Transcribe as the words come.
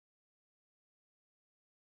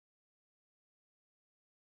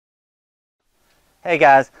Hey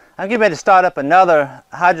guys, I'm getting ready to start up another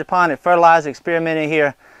hydroponic fertilizer experiment in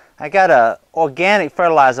here. I got a organic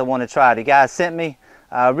fertilizer I want to try. The guy sent me.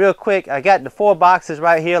 Real quick, I got the 4 boxes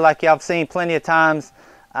right here like y'all have seen plenty of times.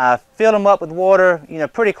 I filled them up with water,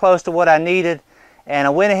 pretty close to what I needed. And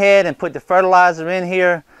I went ahead and put the fertilizer in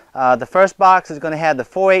here. The first box is going to have the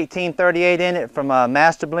 41838 in it from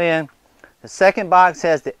Master Blend. The second box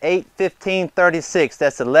has the 81536.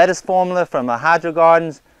 That's the lettuce formula from Hydro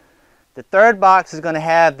Gardens. The third box is going to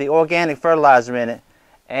have the organic fertilizer in it,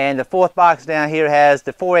 and the fourth box down here has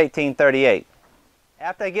the 41838.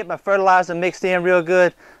 After I get my fertilizer mixed in real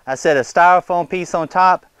good, I set a styrofoam piece on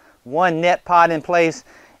top, 1 net pot in place,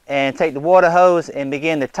 and take the water hose and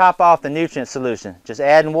begin to top off the nutrient solution. Just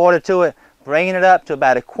adding water to it, bringing it up to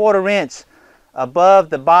about 1/4 inch above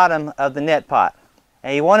the bottom of the net pot.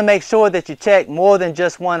 And you want to make sure that you check more than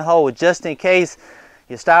just one hole, just in case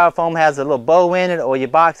your styrofoam has a little bow in it or your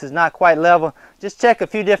box is not quite level. Just check a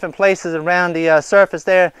few different places around the surface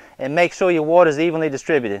there and make sure your water is evenly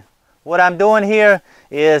distributed. What I'm doing here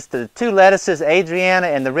is the 2 lettuces, Adriana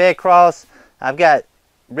and the Red Cross. I've got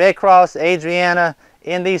Red Cross, Adriana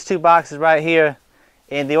in these 2 boxes right here.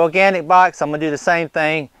 In the organic box, I'm going to do the same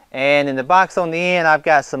thing. And in the box on the end, I've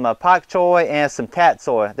got some pak choi and some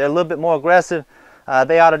tatsoi. They're a little bit more aggressive.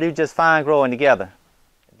 They ought to do just fine growing together.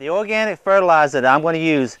 The organic fertilizer that I'm going to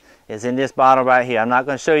use is in this bottle right here. I'm not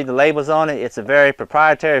going to show you the labels on it. It's a very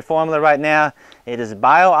proprietary formula right now. It is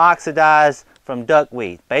bio-oxidized from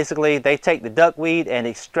duckweed. Basically, they take the duckweed and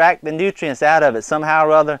extract the nutrients out of it somehow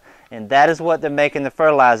or other, and that is what they're making the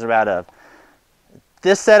fertilizer out of.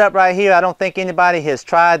 This setup right here, I don't think anybody has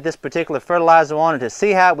tried this particular fertilizer on it to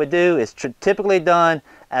see how it would do. It's typically done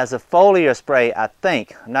as a foliar spray, I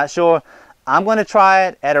think. I'm not sure. I'm going to try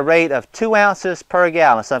it at a rate of 2 ounces per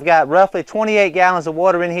gallon. So I've got roughly 28 gallons of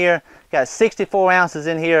water in here, got 64 ounces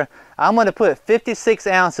in here. I'm going to put 56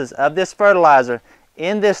 ounces of this fertilizer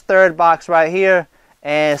in this 3rd box right here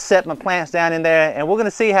and set my plants down in there, and we're going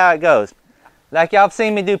to see how it goes. Like y'all have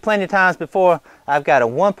seen me do plenty of times before, I've got a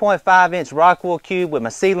 1.5 inch rock wool cube with my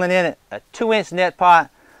seedling in it, a 2 inch net pot.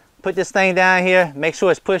 Put this thing down here, make sure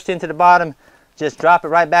it's pushed into the bottom, just drop it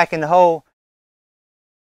right back in the hole.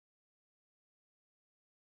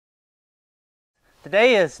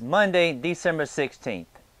 Today is Monday, December 16th,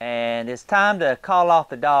 and it's time to call off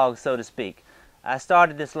the dogs, so to speak. I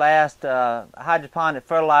started this last hydroponic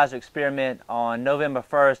fertilizer experiment on November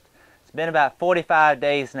 1st. It's been about 45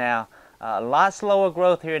 days now. A lot slower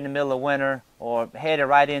growth here in the middle of winter, or headed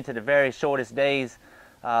right into the very shortest days.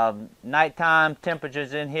 Nighttime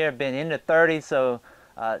temperatures in here have been in the 30s, so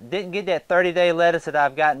didn't get that 30-day lettuce that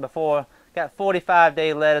I've gotten before. Got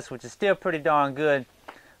 45-day lettuce, which is still pretty darn good.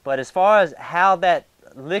 But as far as how that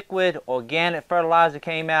liquid organic fertilizer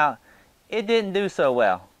came out, it didn't do so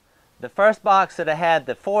well. The first box that I had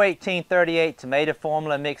the 41838 tomato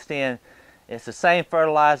formula mixed in, it's the same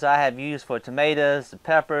fertilizer I have used for tomatoes, the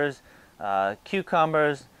peppers,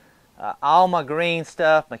 cucumbers, all my green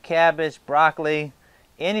stuff, my cabbage, broccoli,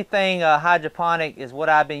 anything hydroponic is what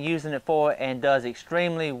I've been using it for, and does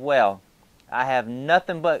extremely well. I have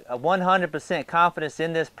nothing but 100% confidence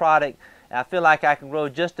in this product. I feel like I can grow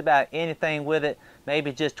just about anything with it,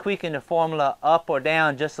 maybe just tweaking the formula up or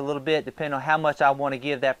down just a little bit depending on how much I want to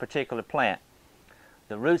give that particular plant.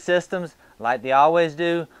 The root systems, like they always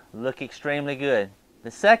do, look extremely good.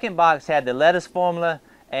 The second box had the lettuce formula,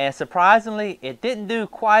 and surprisingly it didn't do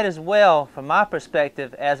quite as well from my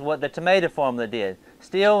perspective as what the tomato formula did.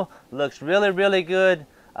 Still looks really good.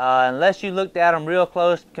 Unless you looked at them real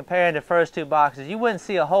close comparing the first 2 boxes, you wouldn't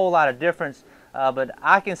see a whole lot of difference. But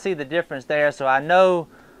I can see the difference there, so I know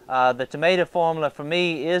the tomato formula for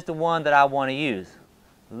me is the one that I want to use.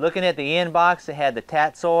 Looking at the end box, it had the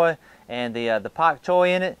tatsoi and the pak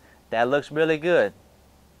choi in it. That looks really good.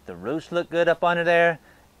 The roots look good up under there.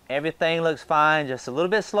 Everything looks fine, just a little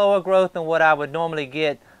bit slower growth than what I would normally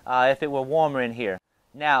get if it were warmer in here.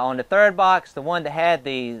 Now on the 3rd box, the one that had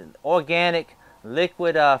the organic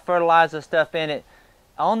liquid fertilizer stuff in it,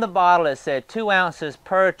 on the bottle it said 2 ounces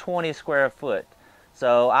per 20 square foot.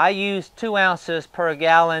 So I used 2 ounces per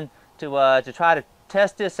gallon to try to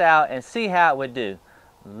test this out and see how it would do.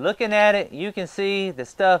 Looking at it, you can see the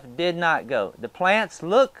stuff did not go. The plants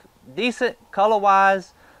look decent color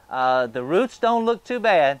wise. The roots don't look too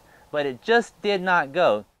bad, but it just did not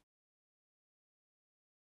go.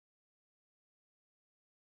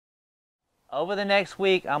 Over the next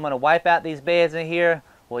week, I'm going to wipe out these beds in here.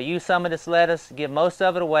 We'll use some of this lettuce, give most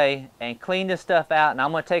of it away, and clean this stuff out. And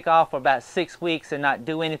I'm going to take off for about 6 weeks and not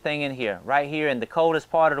do anything in here. Right here in the coldest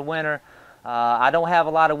part of the winter, I don't have a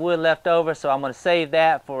lot of wood left over, so I'm going to save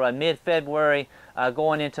that for mid-February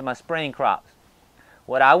going into my spring crops.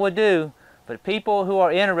 what I would do for people who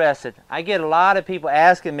are interested, I get a lot of people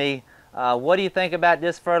asking me, what do you think about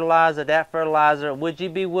this fertilizer, that fertilizer? Would you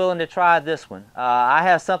be willing to try this one? I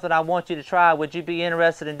have something I want you to try. Would you be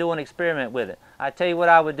interested in doing an experiment with it? I tell you what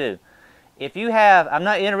I would do. If you have, I'm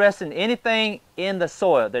not interested in anything in the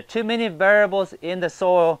soil. There are too many variables in the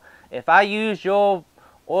soil. If I use your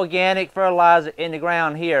organic fertilizer in the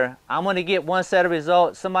ground here, I'm going to get one set of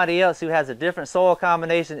results. Somebody else who has a different soil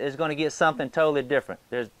combination is going to get something totally different.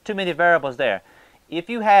 There's too many variables there. If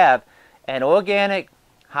you have an organic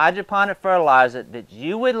hydroponic fertilizer that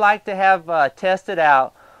you would like to have tested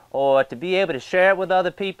out or to be able to share it with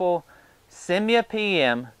other people, send me a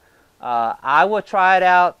PM. I will try it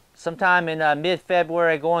out sometime in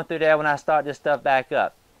mid-February, going through there when I start this stuff back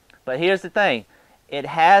up. But here's the thing. It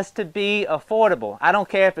has to be affordable. I don't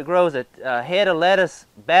care if it grows a head of lettuce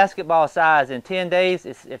basketball size in 10 days.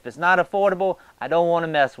 If it's not affordable, I don't want to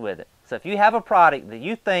mess with it. So if you have a product that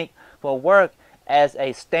you think will work as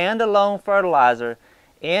a standalone fertilizer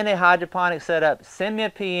in a hydroponic setup, send me a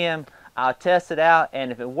PM. I'll test it out,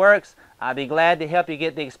 and if it works, I'll be glad to help you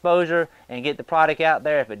get the exposure and get the product out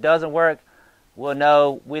there. If it doesn't work, we'll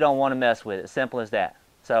know we don't want to mess with it. Simple as that.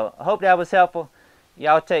 So I hope that was helpful.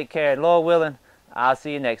 Y'all take care. Lord willing, I'll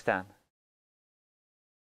see you next time.